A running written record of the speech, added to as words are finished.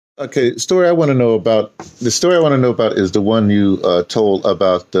Okay, story I want to know about. The story I want to know about is the one you told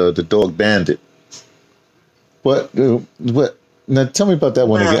about the dog Bandit. What? What? Now tell me about that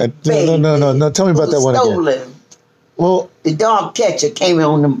one My again. No, no, no, no, baby no. Tell me about that was one again. stolen. Well, The dog catcher came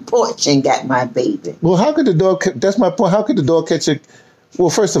on the porch and got my baby. well, how could the dog? That's my point. How could the dog catch a?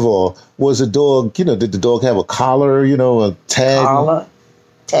 Well, first of all, was the dog? Did the dog have a collar? A tag? Collar,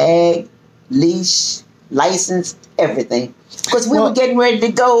 tag, leash, license, everything. Because we were Well, getting ready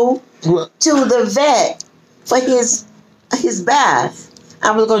to go well, to the vet for his bath.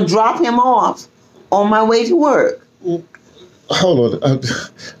 I was going to drop him off on my way to work. hold on.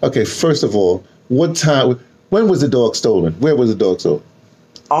 Okay, first of all, what time? When was the dog stolen? Where was the dog stolen?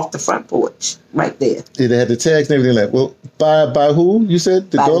 Off the front porch, right there, Did it have the tags and everything like? Well, by who? You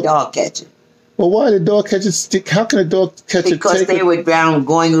said the by the dog. dog catcher. Well, why did dog catch a stick? How can a dog catch a Because take? they were down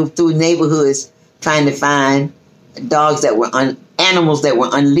going through neighborhoods trying to find dogs that were animals that were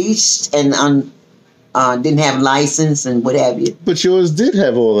unleashed and didn't have license and what have you. But yours did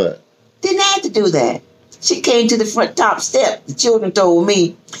have all that. Didn't have to do that. She came to the front top step. The children told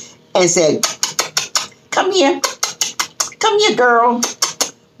me and said, "Come here, girl."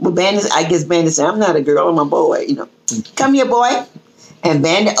 Well, I guess Bandit said, "I'm not a girl, I'm a boy." Come here, boy. And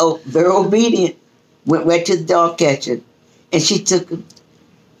Bandit, very obedient, went right to the dog catcher, and she took him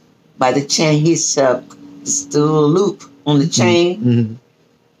by the chain. He stuck the little loop on the chain Mm-hmm.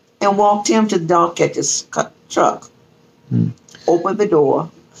 and walked him to the dog catcher's truck. Mm-hmm. Opened the door,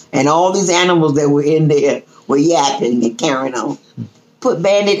 and all these animals that were in there were yapping and carrying on. Put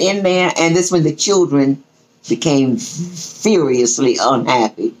Bandit in there, and this when the children became furiously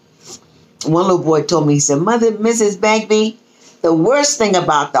unhappy. One little boy told me, he said, "Mother, Mrs. Bagby, the worst thing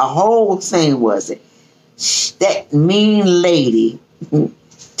about the whole thing was that mean lady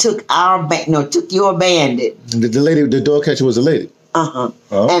took took your Bandit." The dog catcher was a lady. Oh,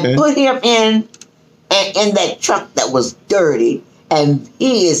 okay. And put him in that truck that was dirty, and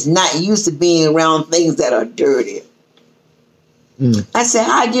he is not used to being around things that are dirty. Mm. I said,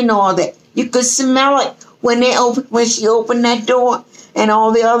 "How'd you know all that?" You could smell it when she opened that door, and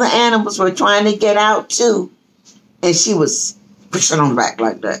all the other animals were trying to get out too, and she was pushing them back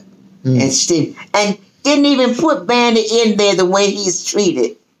like that, and didn't even put Bandit in there the way he's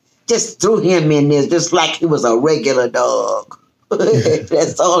treated. Just threw him in there, just like he was a regular dog.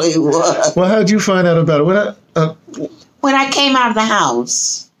 That's all he was. Well, how'd you find out about it? When I came out of the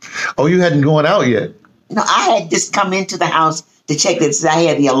house, Oh, you hadn't gone out yet. no, I had just come into the house to check that I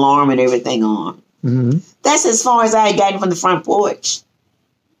had the alarm and everything on. Mm-hmm. That's as far as I had gotten from the front porch.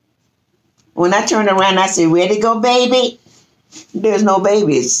 When I turned around, I said, "Ready to go, baby?" There's no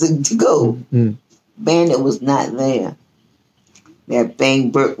babies to go. Mm-hmm. Bandit was not there. That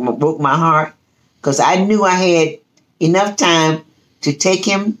thing broke my heart because I knew I had enough time to take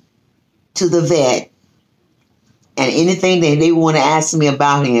him to the vet and anything that they want to ask me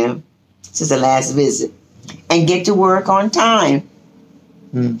about him since the last visit and get to work on time.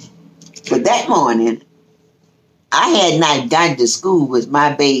 Mm. But that morning, I had not gotten to school with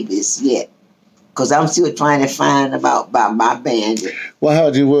my babies yet because I'm still trying to find about my Bandit. Well,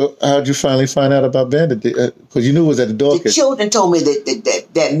 how'd you finally find out about Bandit? Because you knew it was at the dog The catcher. children told me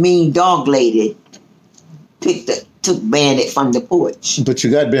that mean dog lady took Bandit from the porch But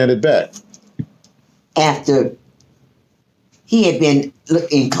you got Bandit back. after he had been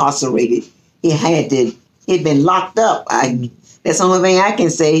incarcerated. He'd been locked up. That's the only thing I can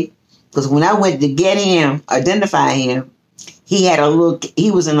say. Because when I went to get him, identify him, he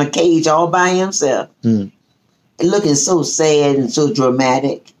was in a cage all by himself, looking so sad and so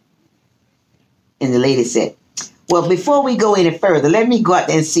dramatic. And the lady said, "Well, before we go any further, let me go out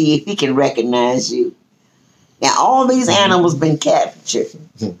there and see if he can recognize you." Now, all these animals been captured.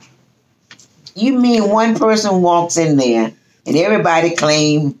 You mean one person walks in there and everybody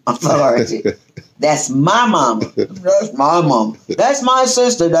claim authority? That's my mama. That's my mama. That's my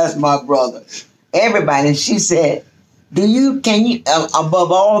sister. That's my brother. Everybody. And she said, can you,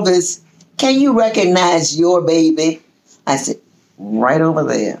 above all this, can you recognize your baby? I said, "Right over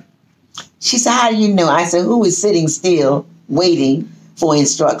there." She said, "How do you know?" I said, "Who is sitting still waiting for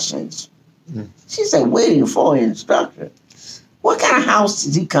instructions?" She said, "Waiting for instructions? What kind of house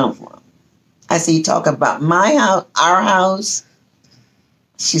did he come from?" I said, "You talk about my house, our house?"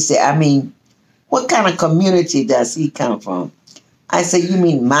 She said, "I mean, what kind of community does he come from?" I said, "You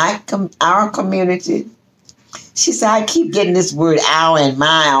mean our community?" She said, "I keep getting this word "our" and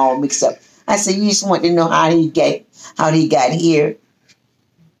 "my" all mixed up." I said, "You just want to know how he got here?"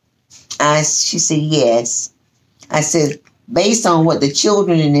 She said, "Yes." I said, "Based on what the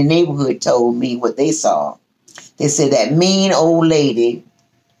children in the neighborhood told me, what they saw, they said that mean old lady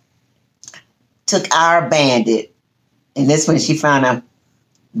took our Bandit, and that's when she found out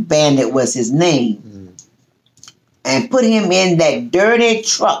Bandit was his name, and put him in that dirty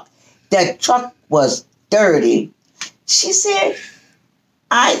truck. The truck was dirty. She said,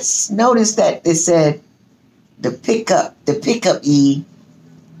 I noticed that they said the pickup E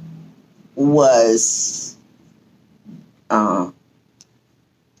was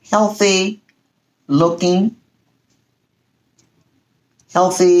healthy looking,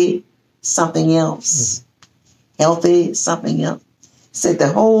 healthy something else, healthy something else. Said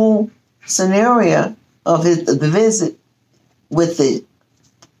the whole scenario of the visit with the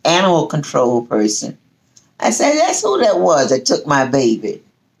animal control person. I said, that's who that was that took my baby.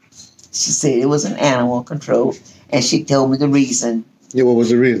 She said it was an animal control, and she told me the reason. Yeah, what was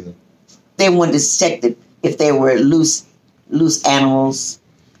the reason? They wanted to check if there were loose animals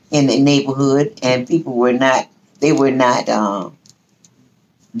in the neighborhood, and people were not. They were not.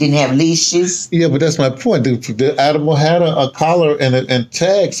 Didn't have leashes. Yeah, but that's my point. The animal had a collar and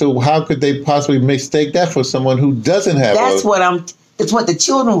tag, so how could they possibly mistake that for someone who doesn't have? That's what the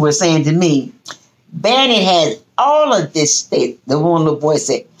children were saying to me. Bandit has all of this. The one little boy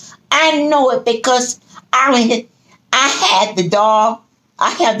said, "I know it because I had the dog.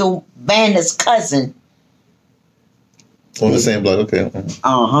 I have the Bandit's cousin on the same block." Okay.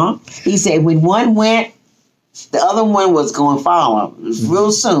 He said when one went, the other one was going to follow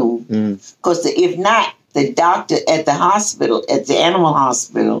real soon. Because if not, the doctor at the hospital, at the animal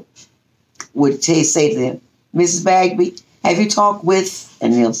hospital, would say to them, "Mrs. Bagby, have you talked with,"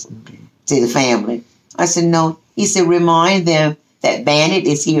 and they'll say the family. I said, "No." He said, "Remind them that Bandit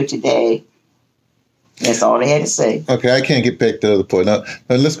is here today." That's all they had to say. Okay, I can't get back to the other point. Now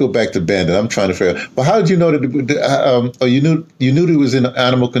let's go back to Bandit. I'm trying to figure out. But how did you know that? You knew he was in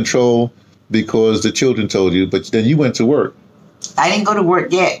animal control because the children told you, but then you went to work. I didn't go to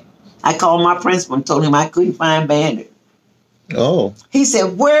work yet. I called my principal and told him I couldn't find Bandit. Oh. He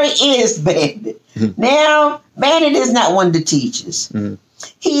said, "Where is Bandit?" Now, Bandit is not one of the teachers.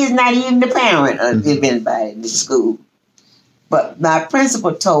 He is not even the parent of anybody in the school. But my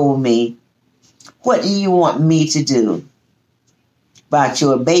principal told me, "What do you want me to do about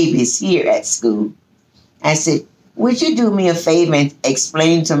your babies here at school?" I said, "Would you do me a favor and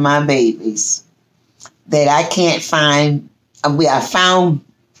explain to my babies that I can't find, I found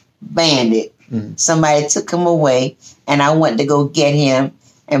Bandit. Somebody took him away, and I want to go get him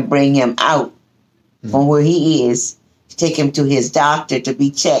and bring him out from where he is, take him to his doctor to be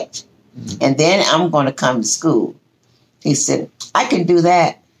checked. And then I'm going to come to school." He said, "I can do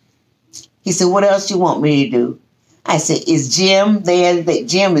that." He said, "What else you want me to do?" I said, "Is Jim there?"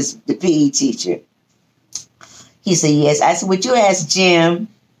 Jim is the PE teacher. He said, "Yes." I said, "Would you ask Jim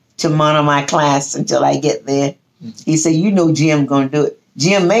to monitor my class until I get there?" He said, "You know Jim going to do it.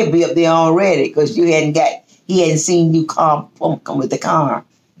 Jim may be up there already because he hadn't seen you come with the car."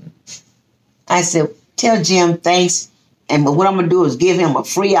 I said, "Tell Jim thanks, and what I'm going to do is give him a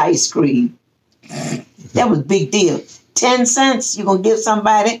free ice cream." That was a big deal. 10 cents you're going to give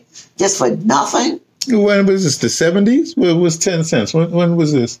somebody just for nothing? When was this, the 70s? What was 10 cents? When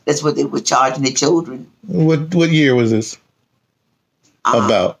was this? That's what they were charging the children. What year was this?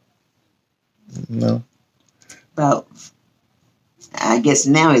 About? No. About, I guess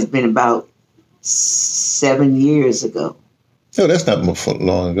now it's been about 7 years ago. No, that's not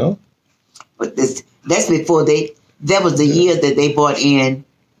long ago. But that's before that was the year that they brought in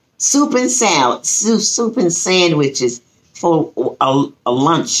soup and sandwiches for a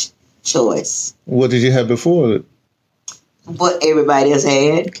lunch choice. What did you have before it? What everybody else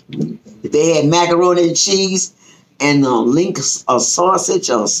had. They had macaroni and cheese and links or sausage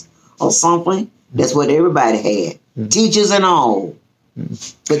or something. That's what everybody had. Teachers and all.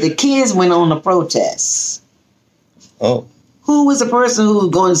 But the kids went on the protests. Oh. Who was the person who was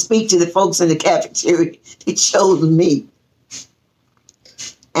going to speak to the folks in the cafeteria? They chose me.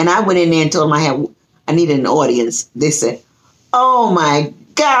 And I went in there and told them I needed an audience. They said, "Oh my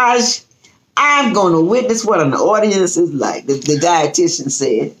gosh, I'm going to witness what an audience is like," the dietitian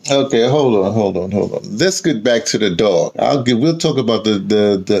said. Okay, hold on. Let's get back to the dog. We'll talk about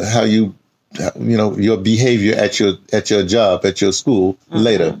the how your behavior at your job, at your school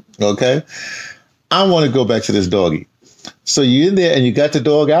later. Okay, I want to go back to this doggy. So you in there and you got the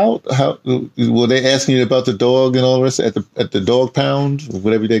dog out? How were they asking you about the dog and all the rest at the dog pound,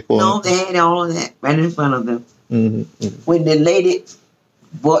 whatever they call it? No, they had all of that right in front of them. When the lady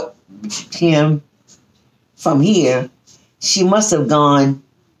bought him from here, she must have gone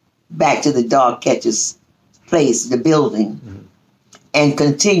back to the dog catcher's place, the building, and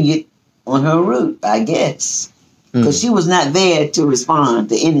continued on her route, I guess. because she was not there to respond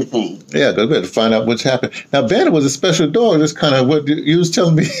to anything. Yeah, because we had to find out what's happened. Now, Bandit was a special dog. That's kind of what you was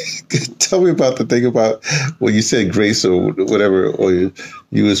telling me. Tell me about the thing about when you said grace or whatever, or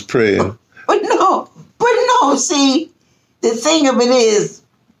you was praying. But no, see, the thing of it is,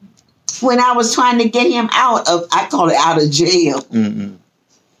 when I was trying to get him out of, I call it out of jail,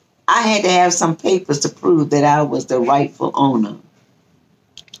 I had to have some papers to prove that I was the rightful owner.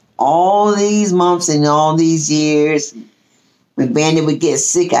 All these months and all these years, when Bandit would get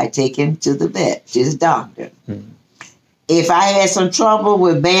sick, I'd take him to the vet, to his doctor. If I had some trouble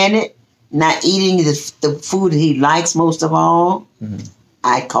with Bandit not eating the food he likes most of all,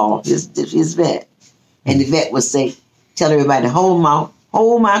 I'd call his vet. And the vet would say, tell everybody to hold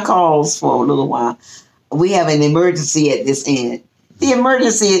my calls for a little while. We have an emergency at this end. The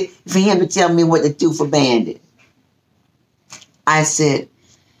emergency is for him to tell me what to do for Bandit. I said,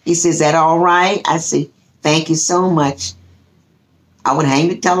 he says, is that all right? I said, thank you so much. I would hang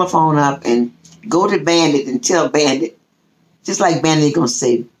the telephone up and go to Bandit and tell Bandit, just like Bandit going to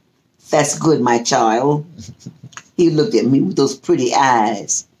say, that's good, my child. He looked at me with those pretty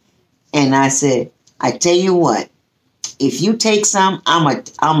eyes. And I said, I tell you what, if you take some, I'm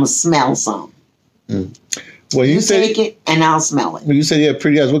a smell some. Well, you take it and I'll smell it. Well, you said you had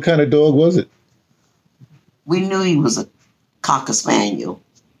pretty eyes. What kind of dog was it? We knew he was a Cocker Spaniel.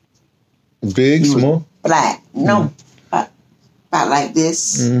 Big, small? Black. No, about like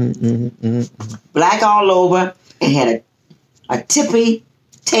this. Black all over, and had a tippy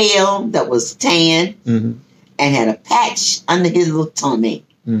tail that was tan, and had a patch under his little tummy.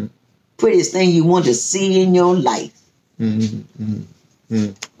 Prettiest thing you want to see in your life. Then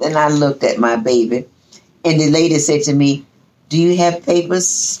I looked at my baby, and the lady said to me, do you have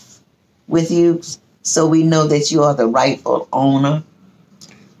papers with you so we know that you are the rightful owner?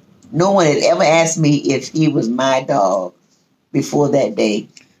 No one had ever asked me if he was my dog before that day.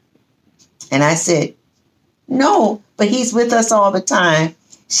 And I said, no, but he's with us all the time.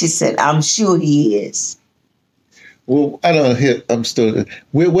 She said, I'm sure he is. Well, I don't hear. I'm still.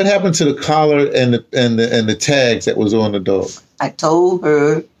 What happened to the collar and the tags that was on the dog? I told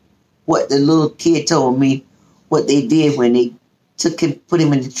her what the little kid told me. What they did when they took him, put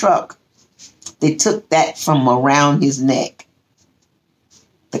him in the truck. They took that from around his neck.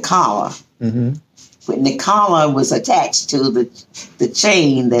 The collar. When the collar was attached to the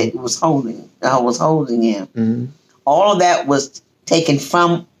chain that was holding him. All of that was taken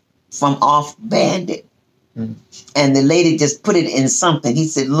from off Bandit. And the lady just put it in something. He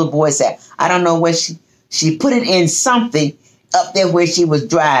said, the little boy said, I don't know where she put it in something up there where she was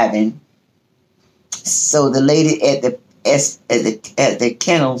driving. So the lady at the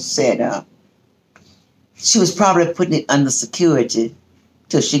kennel said she was probably putting it under security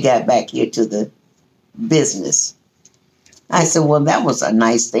till she got back here to the business. I said, well, that was a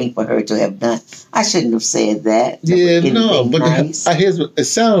nice thing for her to have done. I shouldn't have said that. Yeah, no, but nice. Here's what it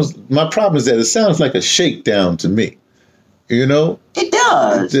sounds. My problem is that it sounds like a shakedown to me. You know, it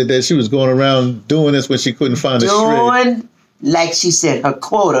does. That she was going around doing this when she couldn't find a shred. Like she said, her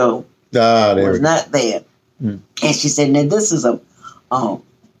quota was not there, and she said, "Now this is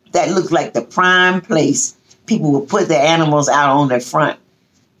that looks like the prime place people will put their animals out on their front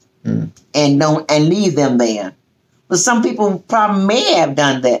and leave them there." But some people probably may have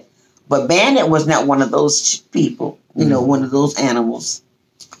done that. But Bandit was not one of those people, one of those animals.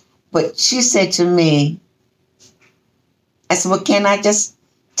 But she said to me, I said, well, can I just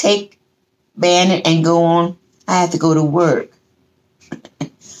take Bandit and go on? I have to go to work.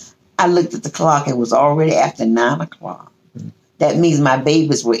 I looked at the clock. It was already after 9 o'clock. That means my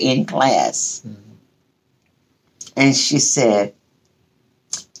babies were in class. And she said,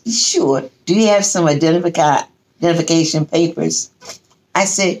 sure. Do you have some identification papers? I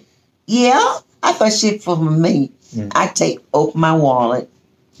said, yeah. I thought she'd for me. I open my wallet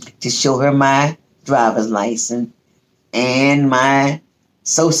to show her my driver's license and my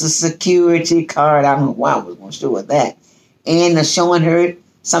Social Security card. I don't know why I was going to show her that. And showing her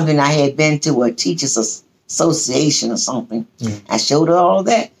something I had been to a teachers association or something. I showed her all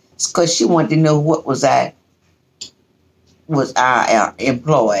that because she wanted to know what was I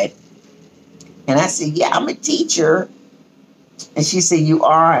employed. And I said, yeah, I'm a teacher. And she said, you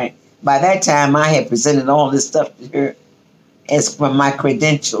are. And by that time, I had presented all this stuff to her as for my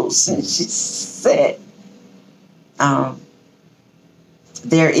credentials. And she said,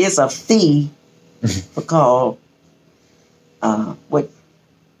 there is a fee for called, what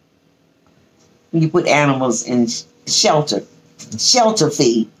you put animals in shelter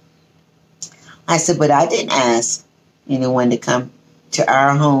fee. I said, but I didn't ask anyone to come to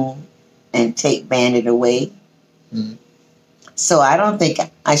our home and take Bandit away. So I don't think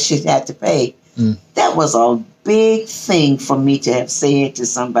I should have to pay. Mm. That was a big thing for me to have said to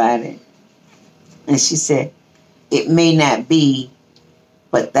somebody. And she said, it may not be,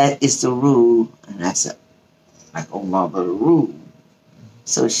 but that is the rule. And I said, like, oh, mother, the rule.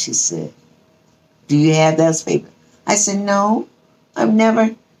 So she said, do you have those papers? I said, no, I've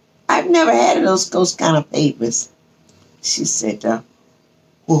never had those kind of papers. She said,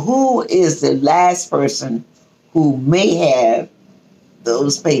 well, who is the last person who may have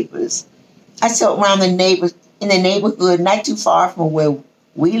those papers? I said, around in the neighborhood, not too far from where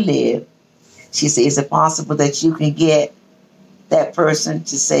we live. She said, is it possible that you can get that person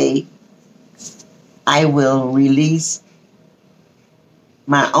to say, I will release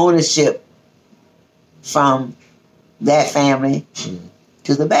my ownership from that family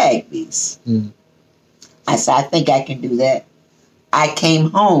to the Bagby's? I said, I think I can do that. I came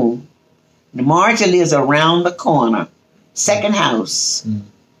home. Margie lives around the corner, second house.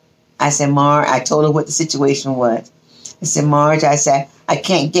 I said, I told her what the situation was. I said, Marge, I said, I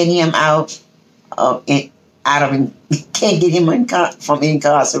can't get him can't get him from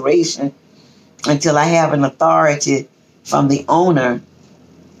incarceration until I have an authority from the owner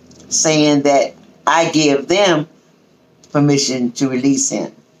saying that I give them permission to release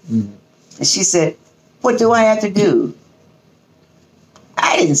him. And she said, what do I have to do?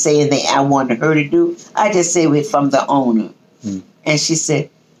 I didn't say anything I wanted her to do. I just said it from the owner. And she said,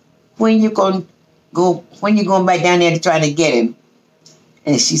 when you going back down there to try to get him?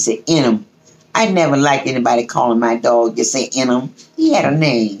 And she said, Enum. I never liked anybody calling my dog just say Enum. He had a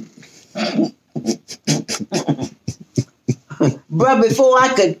name. But before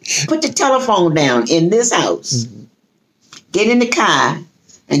I could put the telephone down in this house, get in the car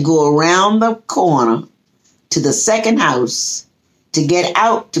and go around the corner to the second house to get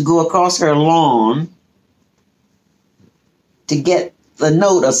out to go across her lawn to get the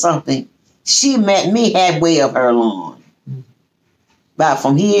note or something, she met me halfway up her lawn. About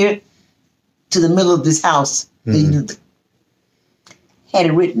from here to the middle of this house, had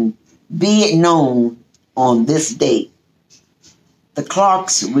it written, be it known on this date, the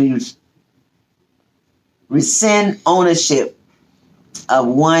Clarks rescind ownership of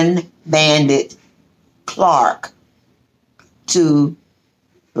one Bandit Clark to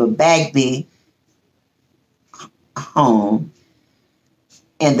the Bagby home,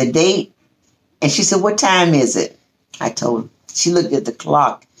 and the date. And she said, what time is it? I told her. She looked at the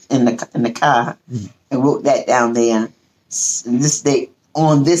clock in the car and wrote that down there. This date,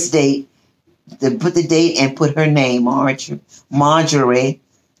 on this date, to put the date and put her name, Marjorie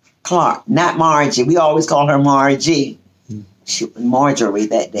Clark, not Margie. We always call her Margie. She was Marjorie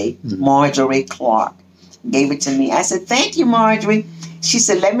that day. Marjorie Clark gave it to me. I said, thank you, Marjorie. She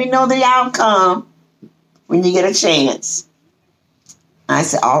said, let me know the outcome when you get a chance. I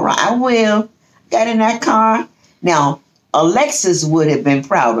said, all right, I will. Got in that car. Now, Alexis would have been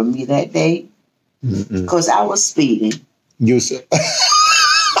proud of me that day because I was speeding. You said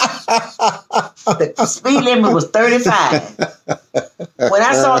the speed limit was 35. When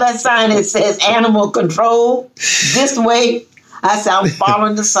I saw that sign that says animal control this way, I said, I'm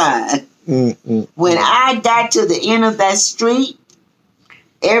following the sign. When I got to the end of that street,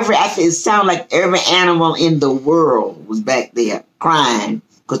 it sounded like every animal in the world was back there crying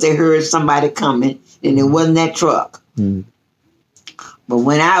because they heard somebody coming and it wasn't that truck. But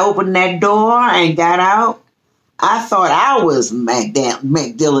when I opened that door and got out, I thought I was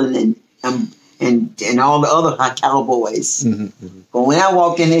McDillon and all the other cowboys. But when I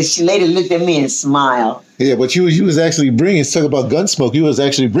walked in there, she later looked at me and smiled. Yeah, but you was actually bringing, talk about gun smoke, you was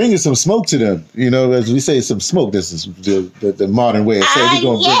actually bringing some smoke to them. You know, as we say, some smoke. This is the modern way of saying we're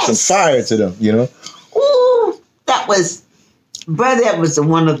going to bring some fire to them, you know? Ooh, that was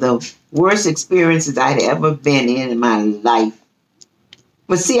one of the worst experiences I'd ever been in my life.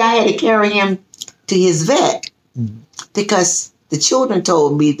 But see, I had to carry him to his vet because the children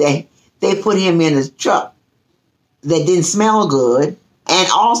told me that they put him in a truck that didn't smell good, and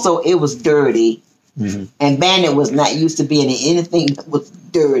also it was dirty. And Bandit was not used to being in anything that was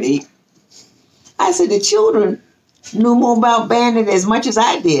dirty. I said the children knew more about Bandit as much as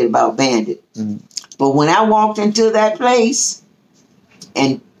I did about Bandit. But when I walked into that place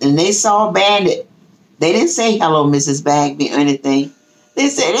and they saw Bandit, they didn't say hello, Mrs. Bagby, or anything. They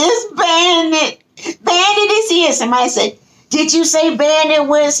said, it's Bandit. Bandit is here. Somebody said, did you say Bandit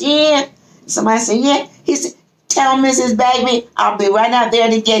was here? Somebody said, yeah. He said, tell Mrs. Bagby I'll be right out there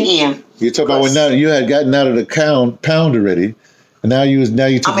to get him. You're talking about when now you had gotten out of the pound already, And now you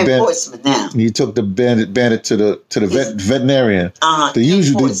took I'm in Portsmouth now. You took the bandit to the veterinarian. The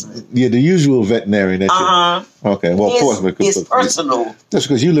usual veterinarian. That okay. Well, Portsmouth. It's personal. Just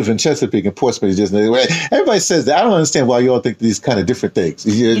because you live in Chesapeake and Portsmouth is just everybody says that. I don't understand why you all think these kind of different things.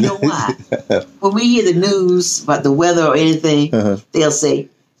 You know why? When we hear the news about the weather or anything, they'll say,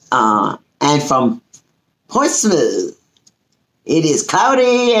 and from Portsmouth, it is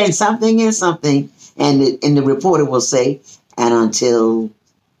cloudy and something, and the reporter will say, and until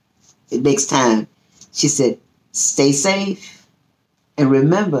the next time, she said, stay safe and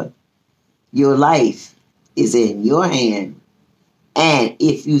remember, your life is in your hand. And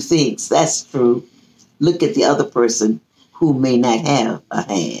if you think that's true, look at the other person who may not have a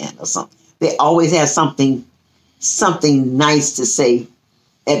hand or something. They always have something nice to say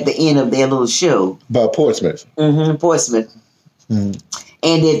at the end of their little show. About Portsmouth. Portsmouth. And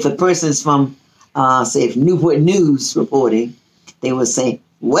if the person's from, say, if Newport News reporting, they would say,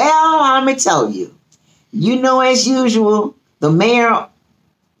 well, let me tell you, as usual, the mayor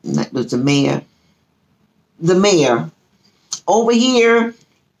over here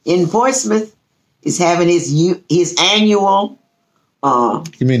in Portsmouth is having his annual.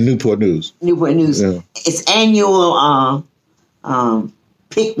 You mean Newport News? Newport News. Yeah. Its annual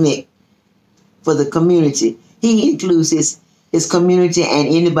picnic for the community. He includes his community and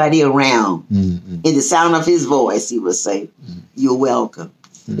anybody around. In the sound of his voice, he would say, you're welcome.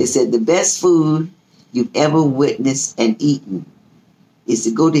 They said the best food you've ever witnessed and eaten is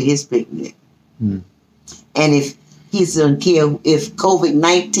to go to his picnic. And if he doesn't care if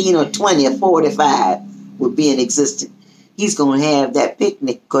COVID-19 or 20 or 45 would be in existence, he's going to have that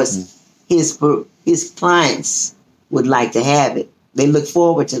picnic because his clients would like to have it. They look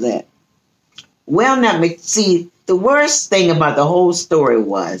forward to that. Well, now, see, the worst thing about the whole story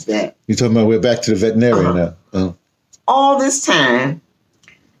was that... You're talking about we're back to the veterinarian now. All this time,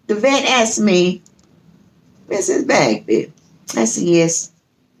 the vet asked me, where's his bag, babe? I said, yes.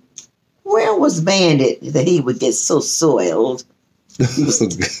 Where was Bandit that he would get so soiled? Oh,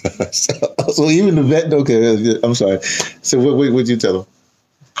 gosh. So even the vet, okay, I'm sorry. So what would you tell him?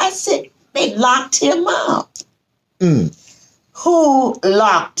 I said, they locked him up. Who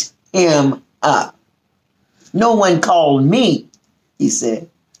locked him up? No one called me, he said.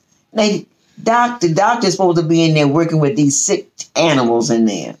 The doctor's supposed to be in there working with these sick animals in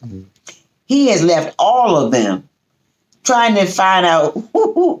there. He has left all of them trying to find out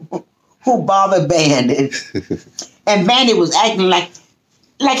who bothered Bandit. And Bandit was acting like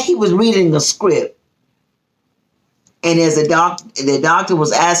he was reading a script. And as the doctor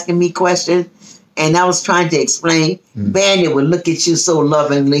was asking me questions, and I was trying to explain, Bandit would look at you so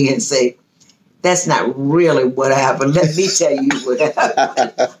lovingly and say, that's not really what happened. Let me tell you what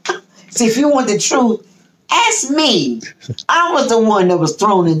happened. See, if you want the truth, ask me. I was the one that was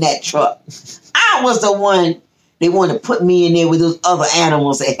thrown in that truck. I was the one they wanted to put me in there with those other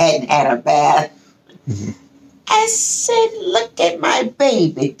animals that hadn't had a bath. I said, look at my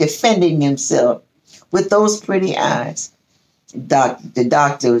baby defending himself with those pretty eyes. The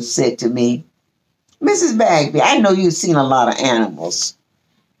doctor said to me, Mrs. Bagby, I know you've seen a lot of animals,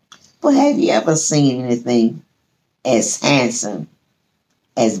 but have you ever seen anything as handsome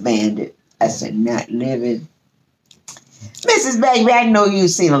as Bandit? I said, not living. Mrs. Bagby, I know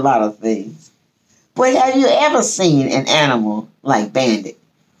you've seen a lot of things, but have you ever seen an animal like Bandit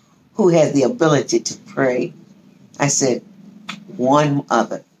who has the ability to pray? I said, one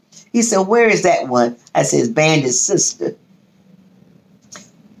other. He said, where is that one? I said, it's Bandit's sister.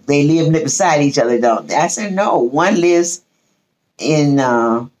 They live beside each other, don't they? I said, no, one lives in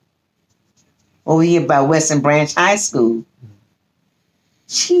over here by Western Branch High School.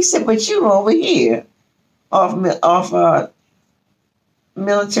 She said, but you're over here off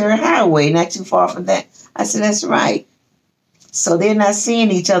Military Highway, not too far from that. I said, that's right. So they're not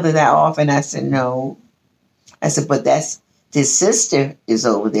seeing each other that often. I said, no. I said, but his sister is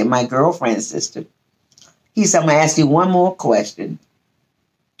over there, my girlfriend's sister. He said, I'm going to ask you one more question.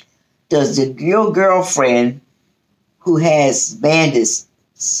 Does your girlfriend who has Bandit's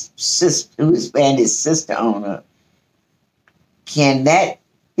sister on her, can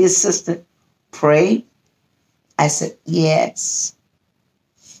his sister pray? I said, yes.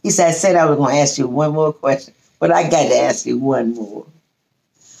 He said, I said I was going to ask you one more question, but I got to ask you one more.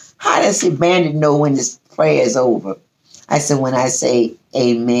 How does the Bandit know when this prayer is over? I said, when I say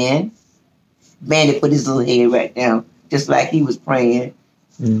amen. Bandit put his little head right down, just like he was praying.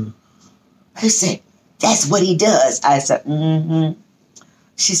 I said, that's what he does. I said,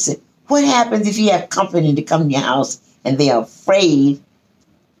 She said, what happens if you have company to come to your house and they are afraid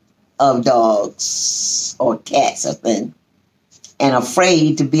of dogs or cats or things? and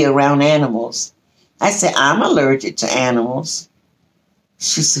afraid to be around animals. I said, I'm allergic to animals.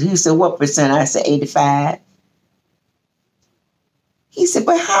 He said, what percent? I said, 85. He said,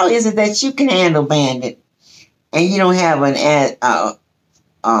 but how is it that you can handle Bandit and you don't have an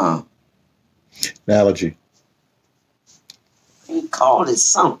allergy? He called it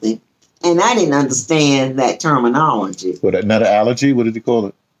something, and I didn't understand that terminology. What? Not an allergy? What did he call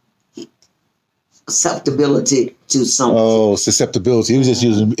it? Susceptibility to something. Oh, susceptibility. He was just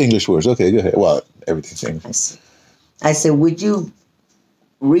using English words. Okay, go ahead. Well, everything's English. I said, would you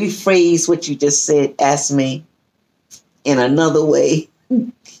rephrase what you just said? Ask me in another way.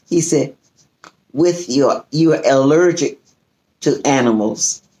 He said, you're allergic to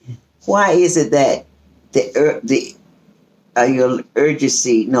animals. Why is it that your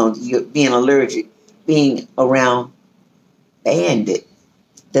urgency? No, you're being allergic, being around Bandit.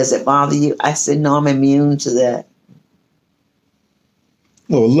 Does it bother you? I said, no, I'm immune to that.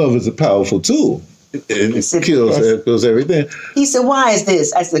 Well, love is a powerful tool. It kills everything. He said, why is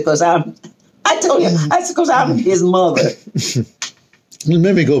this? I said, because I told him, I said, because I'm his mother.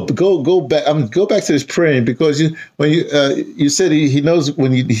 Let me go back. Go back to this praying, because you said he knows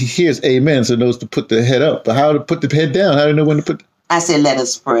when he hears amen, so knows to put the head up. But how to put the head down? How do you know when to put? I said, let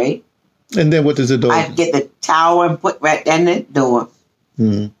us pray. And then what does the door? I get the towel and put right down the door.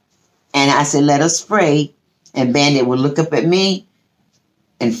 Mm-hmm. And I said, let us pray. And Bandit would look up at me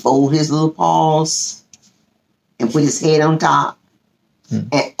and fold his little paws and put his head on top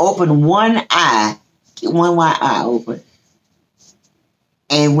and open one eye, keep one wide eye open.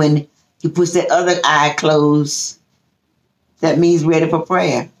 And when he puts that other eye closed, that means ready for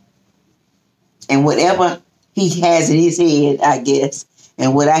prayer. And whatever he has in his head, I guess,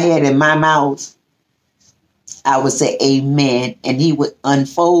 and what I had in my mouth, I would say amen. And he would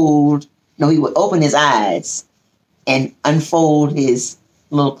he would open his eyes and unfold his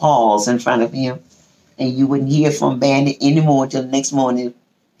little paws in front of him. And you wouldn't hear from Bandit anymore until the next morning,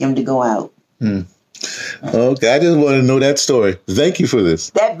 him to go out. Okay, I just want to know that story. Thank you for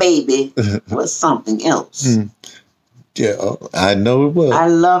this. That baby was something else. Yeah, I know it was. I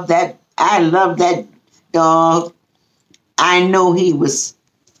love that dog. I know he was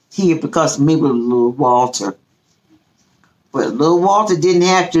here because maybe little Walter. But little Walter didn't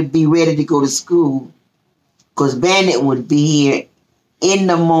have to be ready to go to school, because Bandit would be here in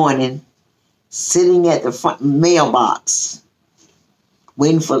the morning, sitting at the front mailbox,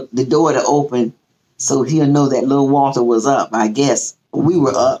 waiting for the door to open, so he'll know that little Walter was up, I guess. We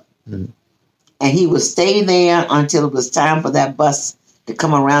were up. And he would stay there until it was time for that bus to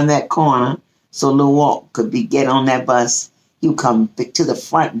come around that corner, so little Walt could get on that bus. He would come to the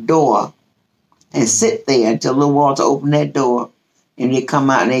front door and sit there until little Walter opened that door, and they'd come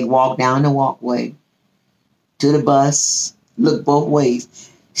out and they'd walk down the walkway to the bus, look both ways.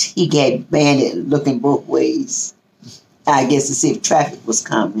 He got Bandit looking both ways, I guess, to see if traffic was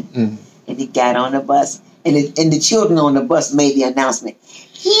coming. And he got on the bus, and the children on the bus made the announcement,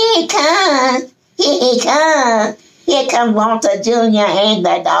 here he comes, here comes Walter Jr. and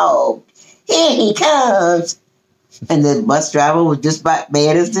the dog, here he comes. And the bus driver was just about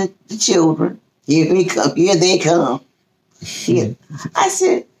bad as the children. Here they come. Here. I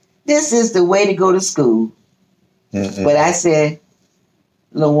said, this is the way to go to school. But I said,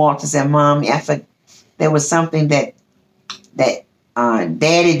 little Walter said, Mom, there was something that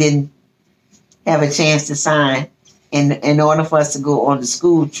Daddy didn't have a chance to sign. In order for us to go on the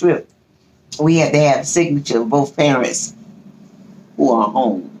school trip, we had to have a signature of both parents who are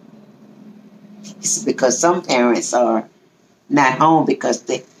home. Because some parents are not home because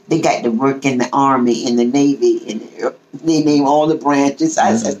they got to work in the Army, in the Navy, and they name all the branches.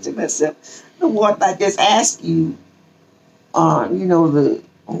 I said to myself, what I just asked you, where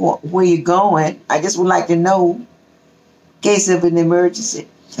you going? I just would like to know in case of an emergency.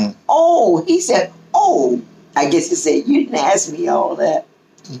 Oh, he said, I guess he said, you didn't ask me all that.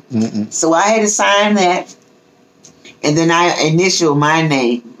 So I had to sign that. And then I initial my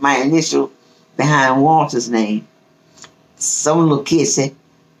name, my initial behind Walter's name. Some little kid said,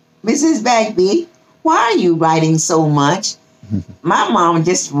 Mrs. Bagby, why are you writing so much? My mom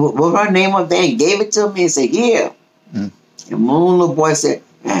just wrote her name up there and gave it to me and said, here. And my little boy said,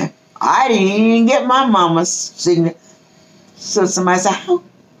 I didn't even get my mama's signature. So somebody said,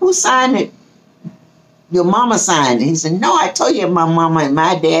 who signed it? Your mama signed it. He said, no, I told you my mama and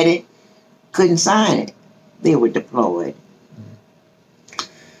my daddy couldn't sign it. They were deployed.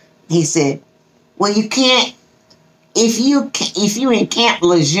 He said, well, you can't, if you in Camp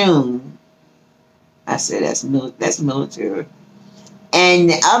Lejeune, I said, that's military. And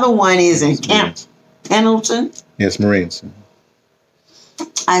the other one is in Camp Pendleton. Yes, Marines. Yes, Marines. And the other one is in Camp Pendleton. And the other one is in Camp Pendleton. And the other one is in Camp Lejeune. I said, that's military. And the other one is in Camp Pendleton. And the other one is in Camp Pendleton. And the other one is in Camp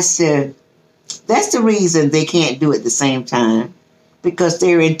I said, that's the reason they can't do it at the same time, because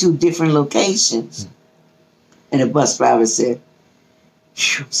they're in two different locations. And the bus driver said,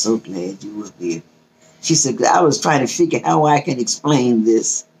 I'm so glad you were here. She said, I was trying to figure how I can explain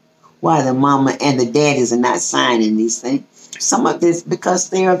this, why the mama and the daddies are not signing these things. Some of this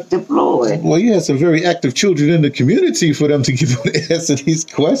because they are deployed. Well, you had some very active children in the community for them to give you the answer to these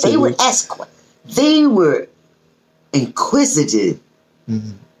questions. They would ask. They were inquisitive.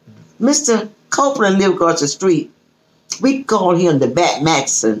 Mm-hmm. Mr. Copeland lived across the street. We called him the Bat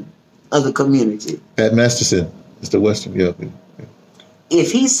Masterson of the community. Bat Masterson, Mr. Western, yeah.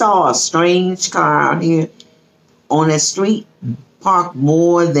 If he saw a strange car out here on that street, parked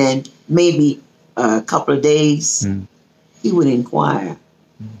more than maybe a couple of days, he would inquire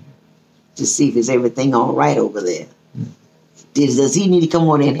to see if there's everything all right over there. Does he need to come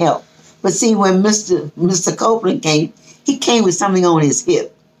on and help? But see, when Mr. Copeland came, he came with something on his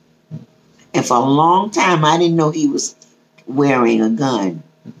hip. And for a long time, I didn't know he was wearing a gun.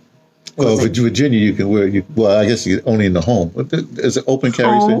 Well, Virginia, you can wear. Well, I guess you only in the home. Is it open carry?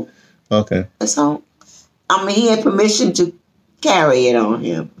 Home. Okay. It's home. I mean, he had permission to carry it on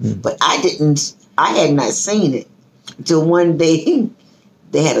him, but I didn't. I had not seen it until one day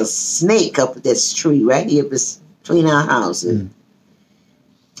they had a snake up at this tree right here between our houses,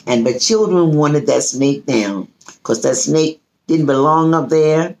 and the children wanted that snake down because that snake didn't belong up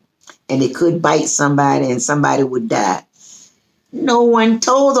there, and it could bite somebody, and somebody would die. No one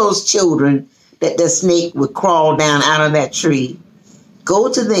told those children that the snake would crawl down out of that tree, go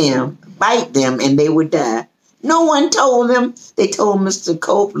to them, bite them, and they would die. No one told them. They told Mr.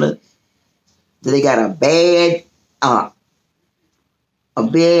 Copeland that they got a bad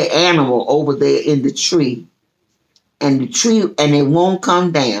animal over there in the tree, and it won't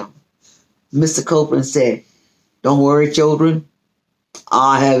come down. Mr. Copeland said, "Don't worry, children.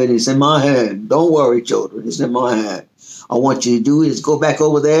 I have it. It's in my hand. Don't worry, children. It's in my hand. I want you to do is go back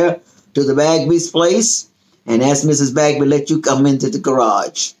over there to the Bagby's place and ask Mrs. Bagby to let you come into the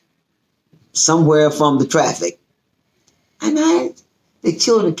garage somewhere from the traffic." And the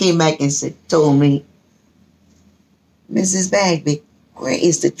children came back and told me, "Mrs. Bagby, where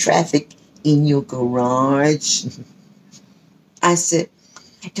is the traffic in your garage?" I said,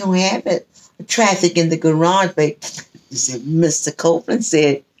 "I don't have it. Traffic in the garage, babe." He said, "Mr. Copeland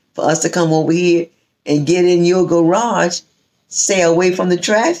said for us to come over here and get in your garage, stay away from the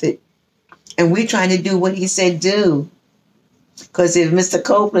traffic. And we're trying to do what he said do. Because if Mr.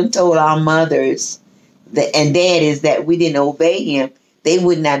 Copeland told our mothers and daddies that we didn't obey him, they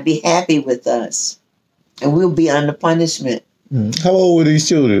would not be happy with us. And we'll be under punishment." How old were these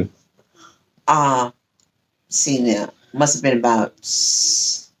children? See now, must have been about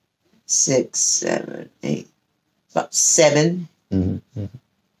 6, 7, 8, about 7.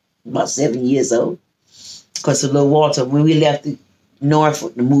 About 7 years old. Because of little Walter, when we left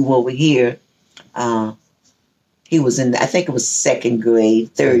Norfolk to move over here, he was in, I think it was 2nd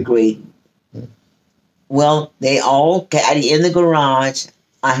grade, 3rd grade. Well, they all got in the garage.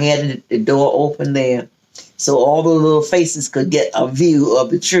 I had the door open there, so all the little faces could get a view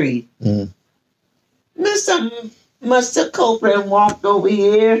of the tree. Mr. Copeland walked over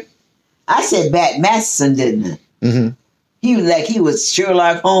here. I said Bat Masterson, didn't I? He was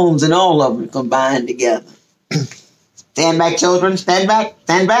Sherlock Holmes and all of them combined together. "Stand back, children. Stand back.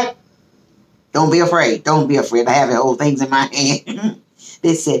 Stand back. Don't be afraid. Don't be afraid. I have the whole things in my hand."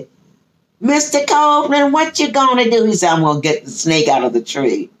 They said, "Mr. Copeland, what you gonna do?" He said, "I'm gonna get the snake out of the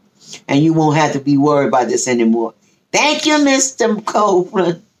tree, and you won't have to be worried about this anymore." "Thank you, Mr.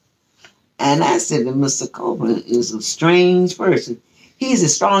 Copeland." And I said that Mr. Copeland is a strange person. He's the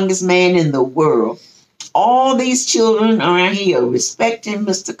strongest man in the world. All these children around here are respecting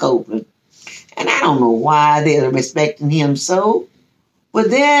Mr. Copeland. And I don't know why they're respecting him so. But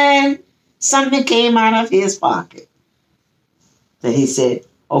then something came out of his pocket. That he said,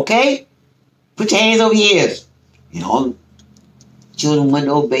 "Okay, put your hands over your ears." You know, children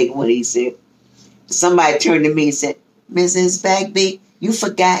wouldn't obey what he said. Somebody turned to me and said, "Mrs. Bagby, you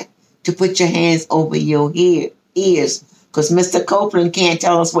forgot to put your hands over your ears. Because Mr. Copeland can't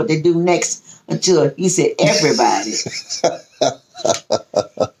tell us what to do next until he said everybody."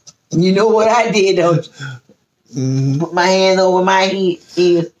 You know what I did, don't you? Put my hand over my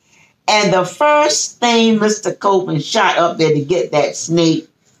ears. And the first thing Mr. Copeland shot up there to get that snake,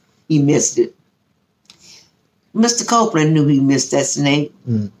 he missed it. Mr. Copeland knew he missed that snake.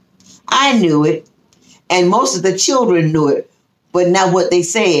 I knew it. And most of the children knew it. But not what they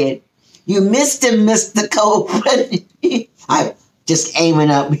said. "You missed him, Mr. Copeland." I just aiming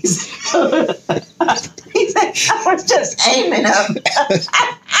up. He said, I was just aiming up.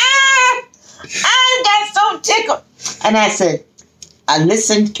 I got so tickled. And I said, I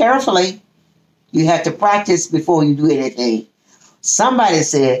listened carefully. You have to practice before you do anything. Somebody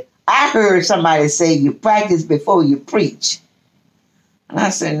said, I heard somebody say you practice before you preach. And I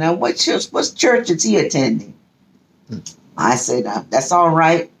said, now what church is he attending? I said, that's all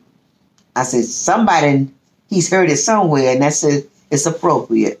right. I said, he's heard it somewhere, and that's it's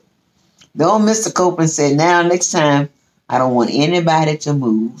appropriate. The old Mr. Copeland said, now next time, I don't want anybody to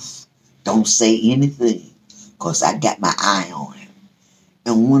move. Don't say anything, because I got my eye on him.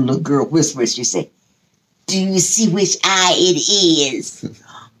 And one little girl whispered, she said, do you see which eye it is?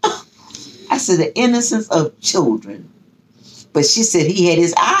 I said, the innocence of children. But she said he had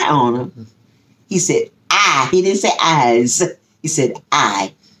his eye on him. He said, eye. He didn't say eyes. He said,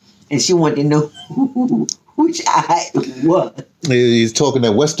 eye. And she wanted to know which eye it was. He's talking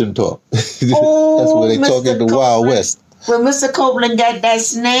that Western talk. Oh, that's where they talk in the Wild West. When Mr. Copeland got that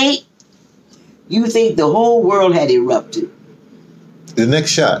snake, you think the whole world had erupted. The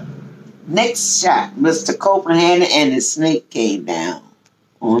next shot, Mr. Copeland had it, and the snake came down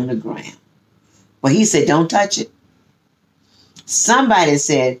on the ground. But he said, don't touch it. Somebody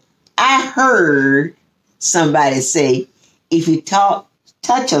said, I heard somebody say, if you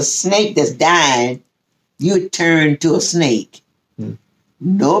touch a snake that's dying, you turn to a snake.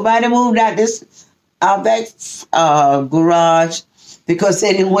 Nobody moved out that garage because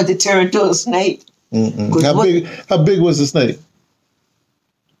they didn't want to turn to a snake. How big was the snake?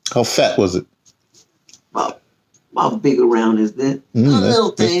 How fat was it? How big around is that? A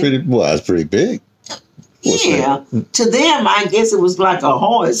little thing. That's pretty big. Yeah. To them, I guess it was like a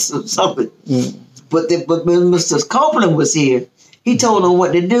horse or something. But when Mr. Copeland was here, he told them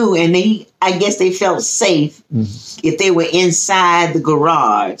what to do, and I guess they felt safe if they were inside the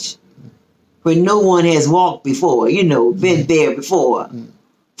garage where no one has walked before, been there before,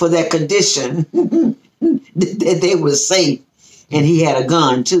 for that condition that they were safe. And he had a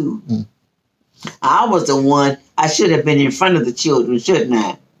gun, too. I was the one, I should have been in front of the children, shouldn't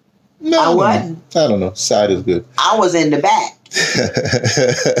I? No, I wasn't. I don't know. Side is good. I was in the back,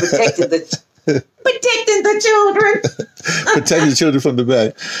 protecting the children. Protecting the children from the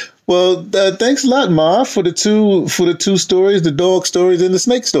back. Well, thanks a lot, Ma, for the two stories, the dog stories and the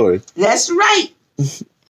snake story. That's right.